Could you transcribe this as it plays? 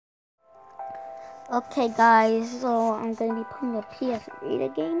Okay guys, so I'm gonna be playing a PS Vita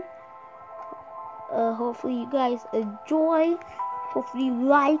game. Hopefully you guys enjoy. Hopefully you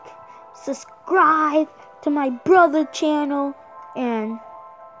like, subscribe to my brother channel, and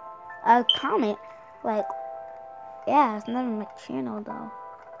comment. Like, yeah, it's not on my channel though.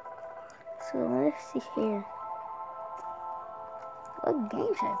 So let's see here. What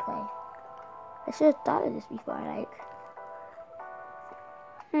game should I play? I should have thought of this before.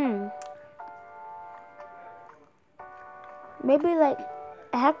 Maybe like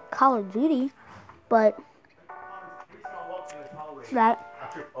I have Call of Duty, but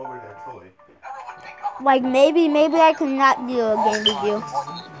like maybe I cannot do a game review.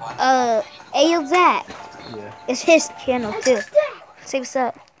 Ayo Zach. Yeah. It's his channel too. Say what's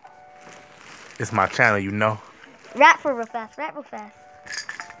up. It's my channel, you know. Rap real fast. Rap real fast.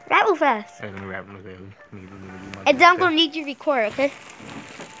 Hey, let me rap real fast. And then I'm gonna need you to record, okay?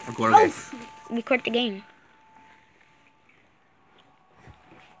 Record okay. Record the game.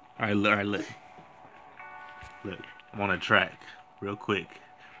 Alright, look. Look, I'm on a track. Real quick.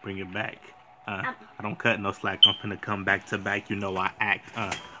 Bring it back. I don't cut no slack. I'm finna come back to back. You know I act.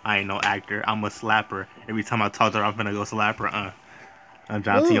 I ain't no actor. I'm a slapper. Every time I talk to her, I'm finna go slap her. I'm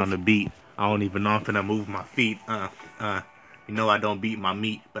John T on the beat. I don't even know I'm finna move my feet. You know I don't beat my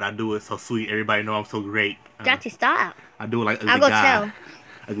meat, but I do it so sweet. Everybody know I'm so great. John T, stop. I do it like ugly I'll go guy. tell.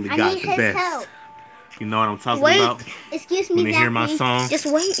 Ugly guy, the best. Help. You know what I'm talking Wait. about? Excuse me, When they hear my song, just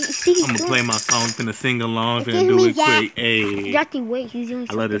wait. See, I'm gonna play my song, finna sing along, finna Excuse do me, it quick. Hey, Jackie, wait. He's doing I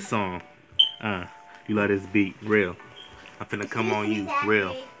something. love this song. You love this beat, real. I'm finna come on you,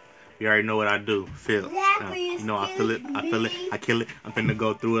 real. You already know what I do, feel. You know I feel it, I kill it. I'm finna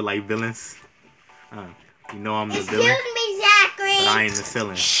go through it like villains. You know I'm the villain. Excuse me, Zachary. But I ain't the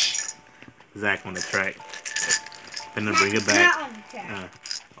ceiling. Zach on the track. Finna bring it back.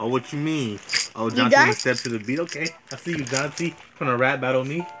 Oh, what you mean? Oh, John T wanna step to the beat? Okay, I see you, John T. Finna rap battle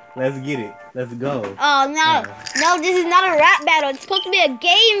me? Let's get it. Let's go. Oh, no, this is not a rap battle. It's supposed to be a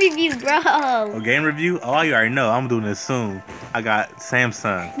game review, bro. A game review? Oh, you already know. I'm doing this soon. I got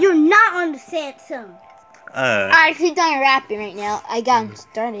Samsung. You're not on the Samsung. Alright, he's done rapping right now. I got him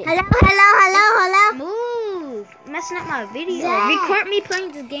started. Hello. Move. Messing up my video. Zach. Record me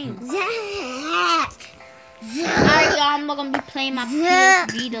playing this game. Zach. Alright, y'all, I'm not gonna be playing my PS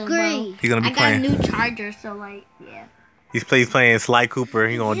Vita, bro. He's gonna be playing. I got a new charger, so like, yeah. He's playing Sly Cooper.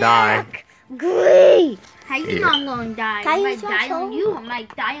 He gonna die. Great. How you know I'm gonna die? Can I you might die show? on you. I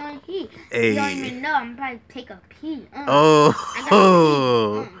might die on he. Hey. You don't even know. I'm about to take a pee.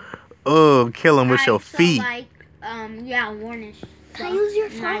 Oh, kill him with your feet. So like, yeah, warning. Can I use your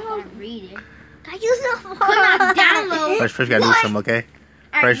I'm not phone? gonna read it. Can I use your phone? Could not download. First you gotta do something, okay?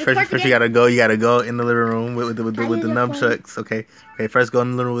 First you gotta go in the living room with the nunchucks, okay? Okay, first go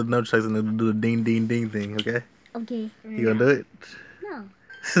in the living room with nunchucks and then do the ding ding ding thing, okay? Okay. You gonna do it? No.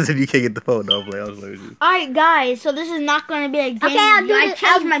 Since you can't get the phone, don't play. I'll play with you. Alright, guys, so this is not gonna be a game. Okay, I'll do I it.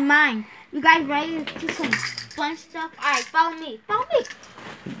 changed my mind. You guys ready to do some fun stuff? Alright, follow me.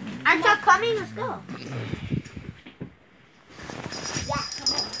 Aren't y'all coming? Let's go. Yeah,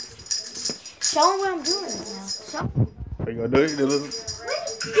 come on. Show them what I'm doing now. Show them. Are you gonna do it?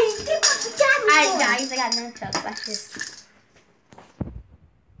 Alright, guys, I got nunchucks. Watch this.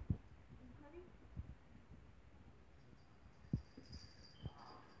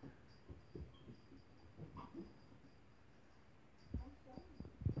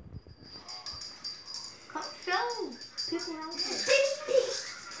 Come show people how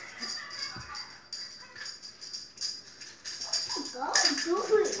to do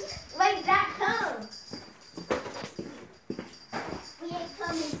it. Like that, come. We ain't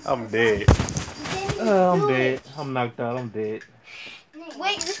coming. I'm dead. I'm dead. I'm knocked out. I'm dead.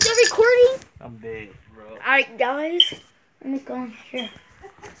 Wait, you're still recording? I'm dead, bro. Alright, guys. Let me go in here.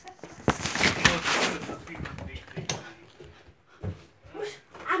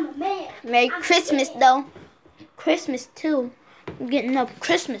 I'm a man. Merry Christmas, though. Christmas, too. I'm getting up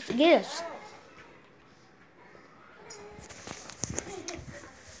Christmas gifts.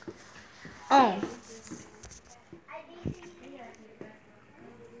 Oh.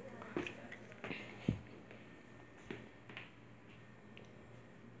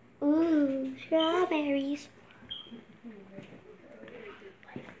 Ooh, strawberries.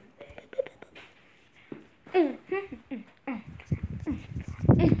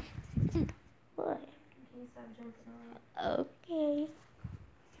 What? Okay.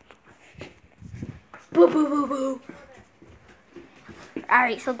 Boo, boo, boo, boo.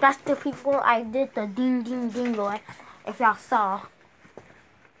 Alright, so that's the people I did the ding, ding, ding on. If y'all saw.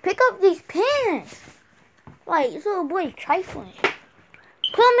 Pick up these pins. Like, this little boy's trifling.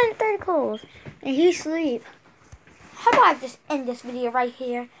 Put them in third clothes. And he sleep. How about I just end this video right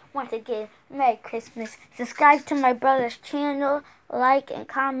here? Once again, Merry Christmas. Subscribe to my brother's channel. Like and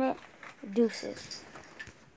comment. Deuces.